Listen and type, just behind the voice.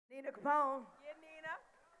Nina Capone. Yeah, Nina.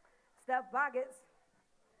 STEPH Boggets.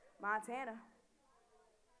 Montana.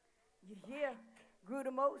 Yeah. Grew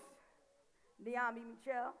the most. Niami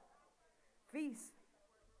Michelle. Feast.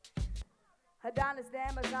 Adonis the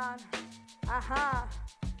Amazon. Aha.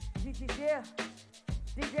 Yeah.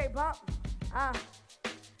 DJ Bump.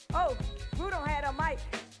 Oh, Drew don't have a mic.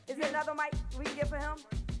 Is there another mic we can get for him?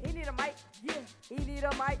 He need a mic. Yeah. He need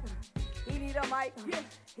a mic. He need a mic. Yeah.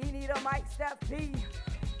 He need a mic. Steph P.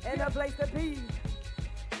 And a place to be.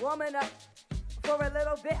 Woman up for a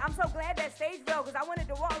little bit. I'm so glad that stage fell because I wanted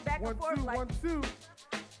to walk back and forth like 1, 2.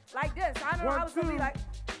 Like this. I don't know how it's gonna be like.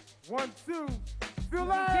 1, 2. Feel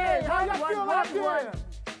like how y'all feel like there?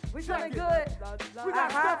 We feeling good. We got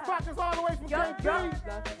STEPH Pockets all the way from KP.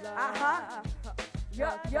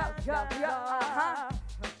 Yup.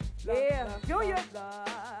 Yeah. Junior.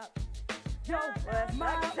 Yo,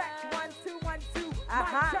 mic check, 1, 2, 1, 2.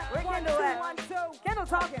 Where Kendall at? 1, 2. Kendall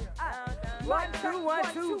talking. 1, 2,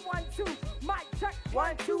 1, 2. 1, 2. Mic check.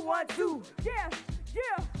 1, 2, 1, 2. Yeah.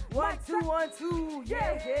 1, 2, 1, 2.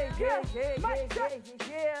 Yeah. Mic check.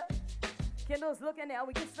 Kendall's looking now.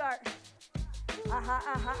 We can start.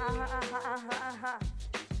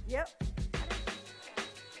 Yep.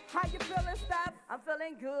 How you feeling, Steph? I'm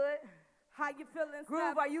feeling good. How you feeling, Groove,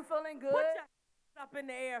 Steph? are you feeling good? Put your up in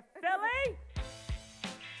the air, Philly.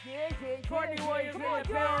 Yeah. Courtney Williams in the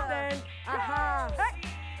building. Hey.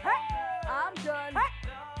 I'm done.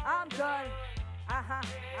 I'm done.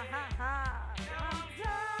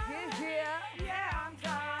 Yeah.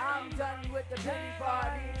 I'm done with the pity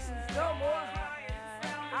parties. No more.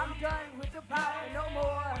 I'm done with the power. No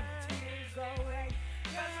more.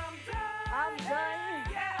 I'm done.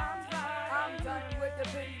 I'm done with the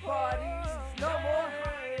pity parties. No more.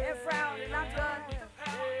 And frowning. I'm done.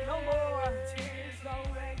 No more.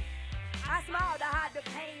 I smile to hide the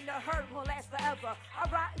pain, the hurt won't last forever. I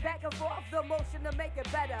rock back and forth the motion to make it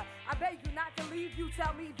better. I beg you not to leave, you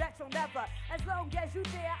tell me that you'll never. As long as you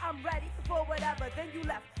there, I'm ready for whatever. Then you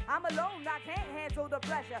left, I'm alone, I can't handle the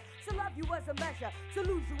pressure. To love you was a measure, to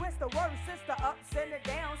lose you is the worst. It's the ups and the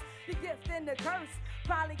downs, the gift and the curse.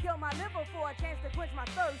 Probably kill my liver for a chance to quench my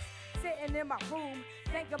thirst. Sitting in my room,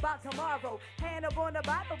 think about tomorrow. Hand up on the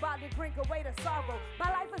Bible, about to drink away the sorrow. My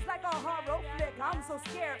life is like a horror flick, I'm so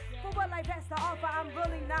scared. For what life has to offer, I'm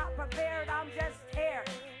really not prepared, I'm just scared.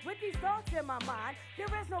 With these thoughts in my mind, there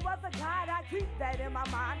is no other God, I keep that in my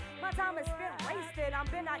mind. My time is spent wasted, I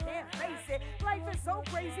can't face it. Life is so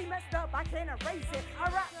crazy, messed up, I can't erase it. I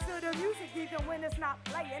rock to the music even when it's not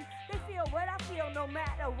playing. They feel what I feel no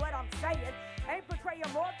matter what I'm saying. Ain't portraying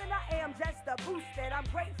more than I am, just to boost it. I'm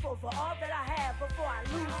grateful for all that I have before I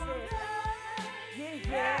lose it.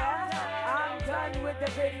 Yeah. I'm done with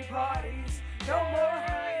the pity parties. No more.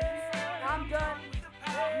 I'm done.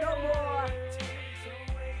 No more.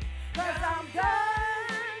 Cause I'm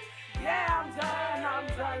done. Yeah, I'm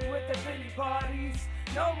done with the pity parties.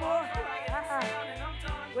 No more.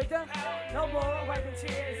 With the no more wiping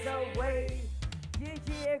tears away.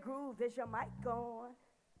 Yeah, groove. Is your mic on?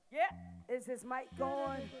 Yeah. Is his mic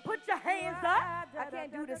on? Put your hands up. I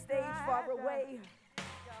can't do the stage far away.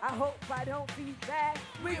 I hope I don't feedback.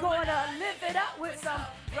 We gonna live it up with some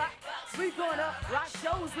rock. We gonna rock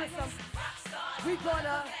shows with some. We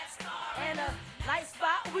gonna and a nice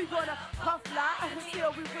spot. We gonna puff fly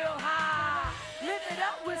until we real high. Live it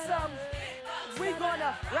up with some. We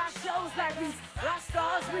gonna rock shows like these rock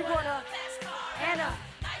stars. We gonna and a.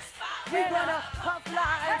 We gonna puff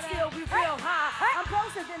fly until we real high. I'm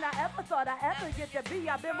closer than I ever thought I ever get to be.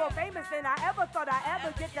 I've been more famous than I ever thought I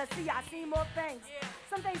ever get to see. I see more things.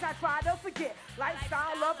 Some things I try to forget.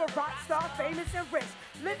 Lifestyle of a rock star, famous and rich.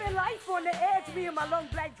 Living life on the edge, me and my long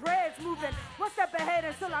black dreads moving. One step ahead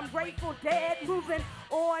until I'm grateful dead. Moving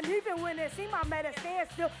on, even when it seems I'm at a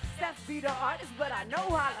standstill. Steph be the artist, but I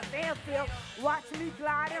know how the fans feel. Watch me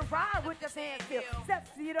glide and ride with the sand feel.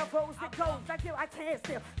 Steph see the pros that goes, I can't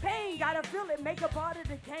feel. Pain, gotta feel it, make a part of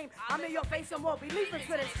the game. I'm in your face and won't believe it,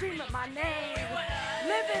 couldn't scream at my name.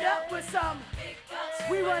 Live it up with some.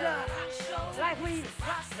 We wanna, like we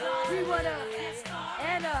wanna,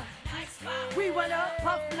 and we wanna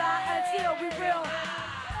puff fly until we real.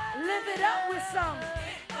 Live it up with some.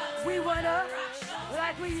 We wanna,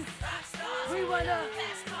 like we wanna,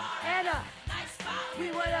 and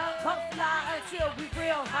we wanna puff fly until we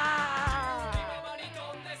real high.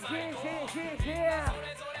 Yeah.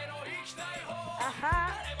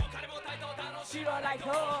 She don't like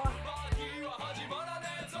her.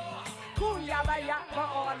 Kunyabaya for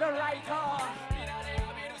all the lighter.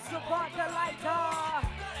 Support the lighter.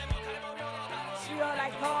 She don't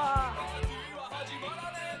like her.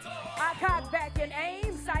 I got back taking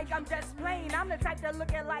aim. Psych, I'm just plain. I'm the type that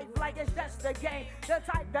look at life like it's just a game. The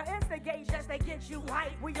type that instigate just to get you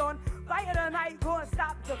hype. We on fire tonight, gonna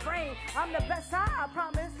stop the brain. I'm the best, I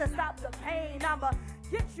promise to stop the pain. I'ma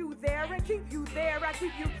get you there and keep you there. I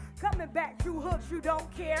keep you coming back, you hooks, you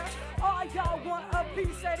don't care. All y'all want a piece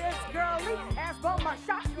of this girly. Ask about my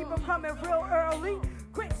shots, keep them coming real early.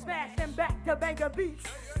 Quick smash and back to banger beats.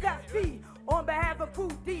 STEPH on behalf of Crew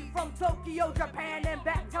D from Tokyo, Japan, and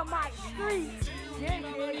back to my streets. Yeah,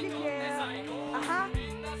 yeah, yeah. Uh-huh.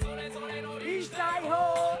 East side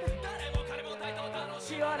hold.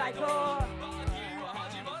 Shioraiko.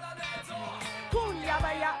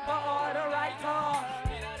 Kunyaba yappa order right talk.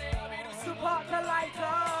 Support the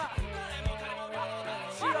lighter.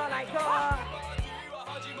 Shioraiko.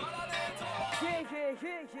 Yeah, yeah,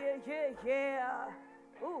 yeah, yeah, yeah,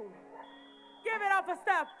 yeah. Ooh. Give it up for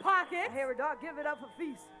STEPH Pockets. I hear it, dog. Give it up for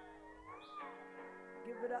Feast.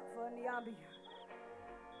 Give it up for Niambi.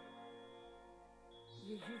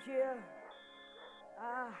 Yeah, yeah, yeah.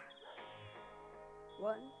 Ah.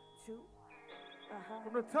 1, 2. Uh-huh.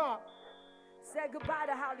 From the top. Said goodbye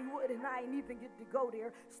to Hollywood and I ain't even get to go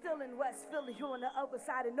there. Still in West Philly, on the other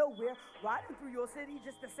side of nowhere. Riding through your city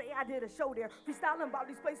just to say I did a show there. Freestyling about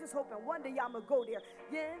these places, hoping one day I'ma go there.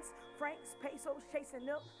 Yens, Francs, pesos, chasing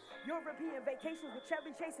them. European vacations with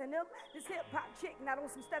Chevy chasing them. This hip-hop chick, not on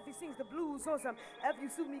some STEPH sings the blues. On some F you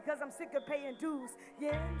sue me cause I'm sick of paying dues.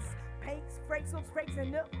 Yens, paints, fresos, frakes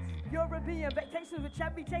and them. European vacations with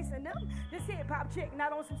Chevy chasing them. This hip-hop chick,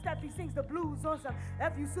 not on some STEPH sings the blues. On some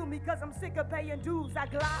F you sue me cause I'm sick of paying dues. I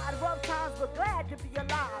glide rough times but glad to be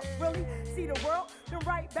alive. Really see the world, then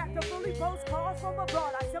right back to fully postcards from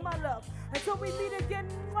abroad. I send my love until we meet again.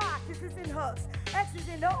 Kisses and hugs, X's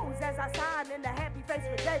and O's as I sign in the happy face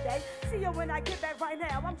for that day. See you when I get back. Right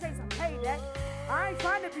now I'm chasing payday. I ain't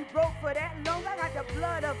trying to be broke for that long. I got the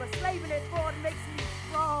blood of a slave and it for makes me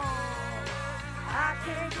strong. I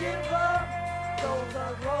can't give up, though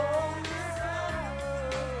the road is tough.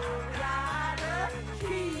 Gotta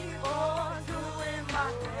keep on doing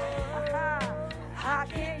my thing. I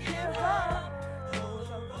can't give up, though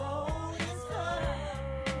the road is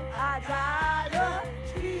tough. I gotta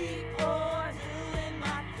keep on doing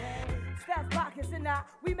my thing. STEPH Pockets and I,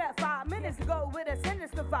 we met 5 minutes ago with a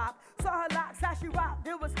sinister vibe. Saw her locks, how she rocked,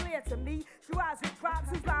 it was clear to me. She rides with tribes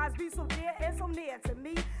whose lives be so dear and so near to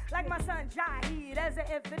me. Like my son Jahid, as an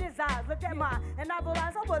infant, his eyes looked at mine, and I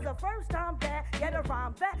realized I was a first-time dad. Yet a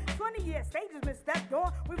rhyme back, 20 years stages been stepped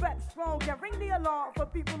on. We rap strong, can ring the alarm for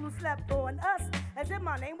people who slept on us. As if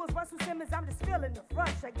my name was Russell Simmons, I'm just feeling the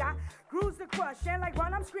rush. I got grooves to crush, and like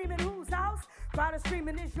Ron, I'm screaming, whose house? Crowd is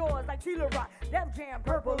screaming, it's yours, like Tila Rock, Def Jam,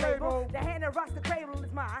 Purple Label. The hand that rocks the cradle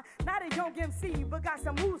is mine. Not a young MC, but got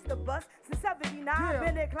some moves to bust. Since 79,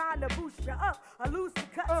 been inclined to boost you up. A loose to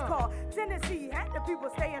cuts called Tennessee. Had the people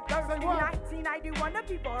staying thirsty. 1991, the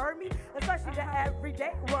people heard me, especially the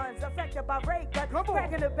everyday ones affected by rape, but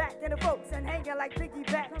cracking the back in the folks and hanging like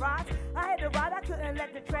piggyback rides. I had to ride, I couldn't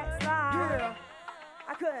let the track slide. Yeah.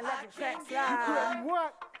 I couldn't let the track You slide. couldn't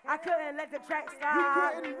what? I couldn't let the track You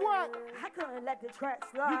slide. couldn't what? I couldn't let the track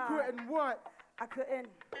You slide. couldn't what? I couldn't.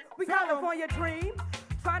 We Tell 'em. California dream.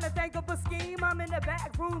 Trying to think of a scheme. I'm in the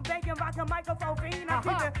back room thinking about the microphone fiend. I'm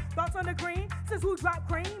keeping thoughts on the green. Since who dropped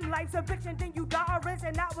cream? Life's a fiction, then you die or is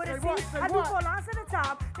and not what it Say what? seems. Say I do what? 4 lines at a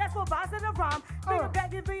time. That's 4 bars at a rhyme. Bring it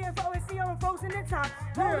back to VFO and see I'm frozen in time.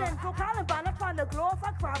 Rolling through Columbine, I'm trying to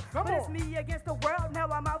glorify crime. Come But it's on. me against the world. Now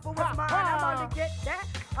I'm out for what's mine. ha. I'm on to get that.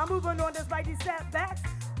 I'm moving on despite these setbacks.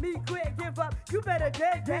 Me quit, give up. You better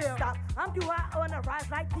dead Yeah. stop. I'm too high on the rise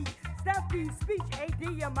like heat. STEPH speech,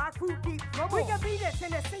 AD, and my crew deep. We can be this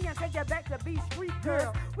Tennessee and take it back to B Street, cause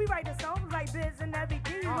we write the songs like Biz and every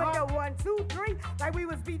key with the 1, 2, 3, like we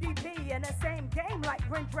was BDP in the same game like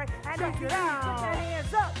Green Drake. And Check if you it put out. your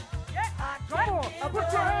hands up, Come on.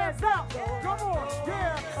 put your hands up, Come on.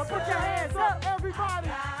 Yeah. put your hands up, Everybody.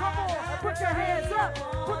 Come on. put your hands up,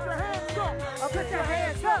 Put your hands up. put your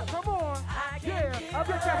hands up, Come on. Yeah.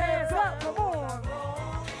 put your hands up, Come on.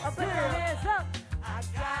 put your hands up.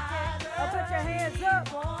 I put your hands up.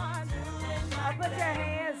 I put your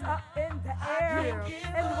hands up in the air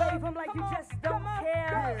and wave them like you just don't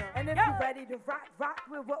care. And if you're ready to rock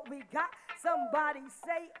with what we got, somebody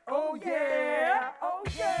say, oh yeah, oh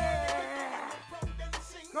yeah.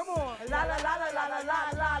 Come on. La la la la la la la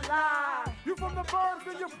la la. You from the birds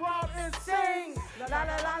and you're proud and Sing. La la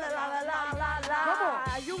la la la la la la la. Come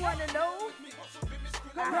on. You wanna know?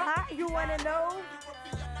 You wanna know?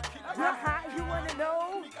 You wanna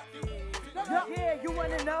know? Yeah, you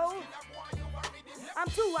wanna know? I'm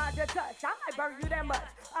too hard to touch. I might burn you that much.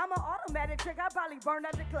 I'm an automatic trick. I probably burn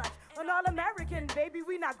out the clutch. An all-American, baby,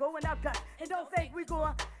 we not going up Dutch. And don't think we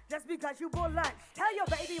going just because you bought lunch. Tell your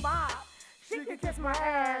baby mom. She can kiss my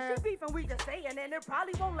ass. She beefing, we just saying, and it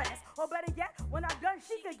probably won't last. Or better yet, when I'm done,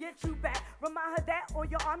 she can get you back. Remind her that on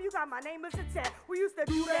your arm, you got my name as a tat. We used to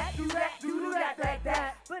do that.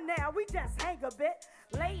 But now we just hang a bit.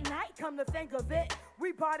 Late night, come to think of it.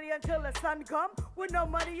 We party until the sun come. With no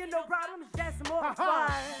money and no problems, just more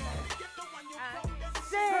fun.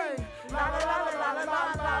 Sing, la la la la la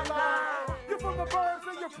la la la. You're from the birds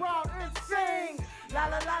and you're proud and Sing, la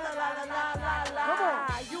la la la la la la la. Come on.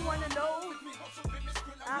 You wanna know?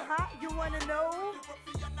 You wanna know?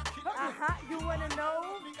 You wanna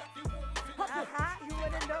know? You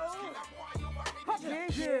wanna know?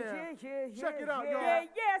 Yeah. Check it out, y'all. Yeah,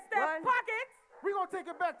 STEPH Pockets. We're going to take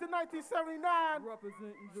it back to 1979.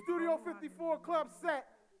 Studio 54 club set.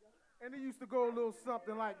 And it used to go a little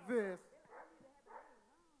something like this.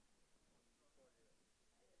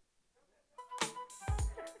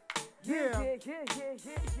 Yeah.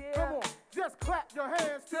 Come on. Just clap your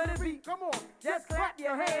hands to the beat. Come on. Just clap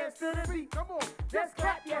your hands to the beat. Come on. Just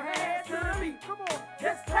clap your hands to the beat. Come on.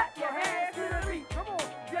 Just clap your hands to the beat. Come on.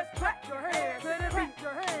 Just clap your hands to the beat. Clap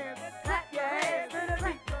your hands. Clap your hands to the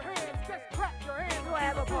beat. Clap your hands. Just clap your hands. We'll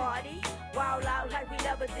have a party, wild out like we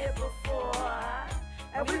never did before.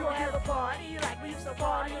 And we gon' have a party like we used to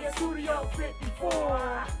party in Studio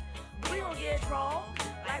 54. We gon' get drunk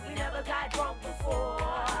like we never got drunk before.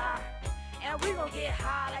 And we gon' get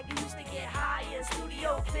high like we used to get high in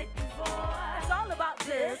Studio 54. It's all about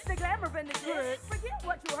this, the glamour and the glitz. Forget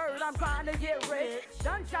what you heard, I'm trying to get rich.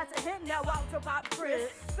 Done shots of him, now out to pop Chris.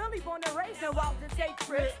 Philly born and raised and walked to take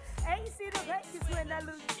trips. AC the Vegas when I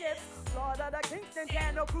lose chips. Florida to Kingston,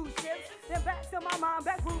 can no cruise ships. Then back to my mom,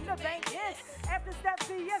 back room to bank is. After step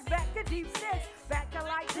C is back to deep six. Back to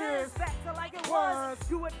like this, back to like it was.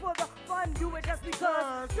 Do it for the fun, do it just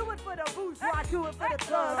because. Do it for the bourgeois, do it for the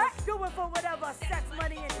thugs. Do it for whatever, sex,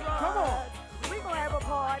 money, and drugs. Come on. We gon' have a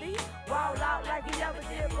party, wild out like we never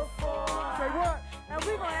did before. Say what? And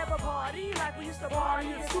we gon' have a party like we used to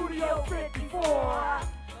party in Studio 54.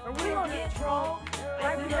 And we gon' get drunk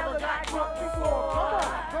like we never got drunk before.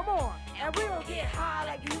 Come on. And we gon' get high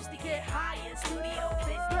like we used to get high in Studio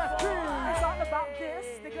 54. Let's do it. It's all about this,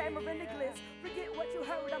 the glamour and the glitz. Forget what you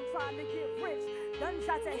heard, I'm trying to get rich.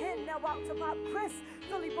 Gunshots ahead, now out to pop Chris.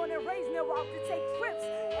 Philly born and raised, now out to take trips.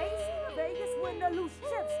 AC to Vegas, win the loose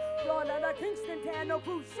chips. Florida to Kingston, town, no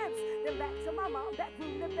cruise ships. Then back to my mom, back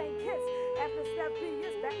room to bank kids. After step B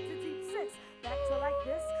is back to deep six. Back to like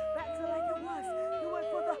this, back to like it was. Do it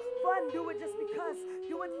for the fun, do it just because.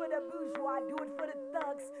 Do it for the bourgeois, do it for the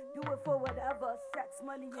thugs. Do it for whatever, sex,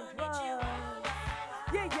 money, and drugs. Yeah.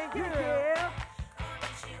 Hey,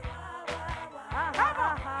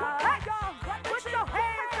 y'all, put your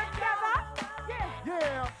hands together.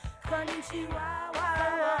 Yeah. Konnichiwa.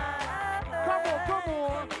 Come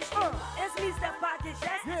on. It's me, STEPH Pockets,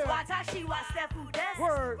 yes. Yeah. Watashi wa STEPH des.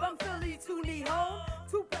 Word. From Philly to Nihon,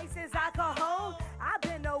 2 places I call home. I've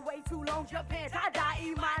been away too long, Japan, Tada,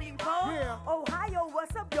 Imani, Po. Yeah. Ohio,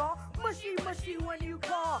 what's up, y'all? Mushy when you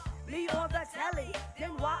call me on the telly.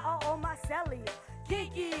 Then why are on my celly?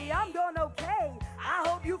 Kiki, I'm doing okay. I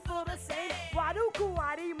hope you feel the same. Waruku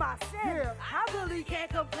arimasen. Yeah. I really can't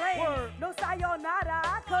complain. Word. No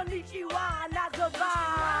sayonara, konnichiwa, not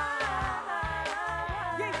goodbye.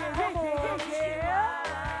 Yeah.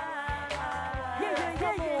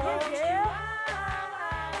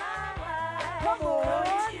 Come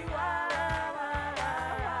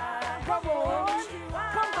on.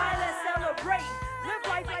 Come by, let's celebrate. Live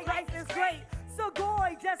life like life is great.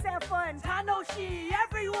 Sugoi, just have fun. Tanoshi,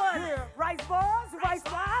 everyone. Yeah. Rice balls, rice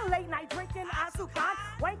wine, late night drinking, asukan.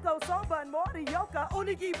 Wanko, soba, and morioka.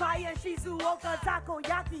 Unagi pie and shizuoka,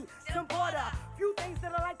 takoyaki, tempura. Few things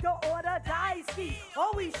that I like to order. Daisuki,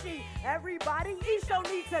 oishi. Everybody, Isho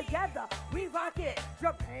need together. We rock it.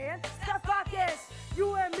 Japan, STEPH Pockets.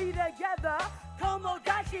 You and me together.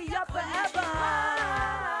 Tomodachi up forever.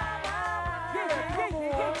 Yeah.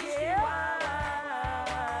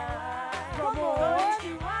 Come on.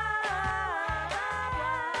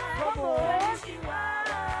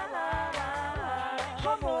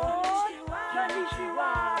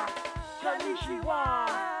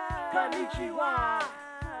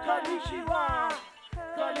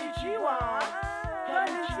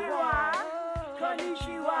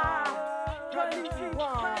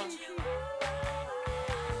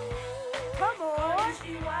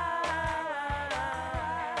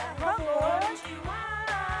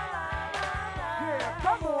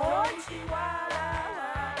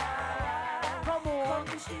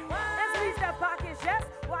 It's me, STEPH Pockets,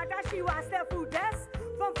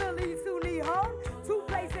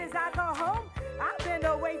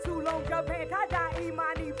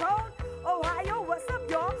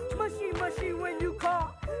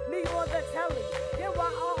 telly. Then why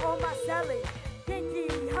all on my celly? Kinky,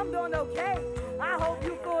 I'm doing okay. I hope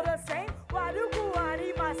you feel the same. Why do I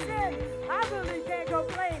need my sin? I really can't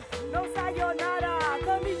complain. No sayonara,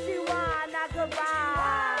 konnichiwa, not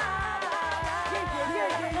goodbye. Yeah, yeah, yeah,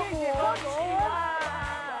 yeah, yeah, yeah, come on.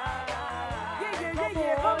 Yeah, yeah, yeah,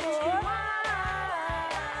 yeah, come on. Yeah,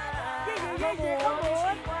 yeah, yeah, yeah, come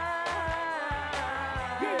on.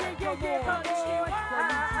 Yeah, yeah, yeah, yeah, come on.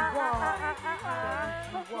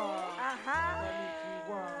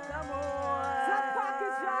 Come on. Tupac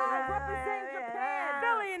is live, representing Japan.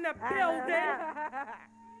 Philly in the building.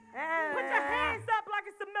 Put your hands up like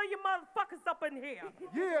it's a million motherfuckers up in here.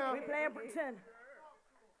 Yeah. We playing pretend.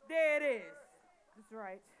 There it is. That's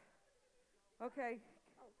right. Okay.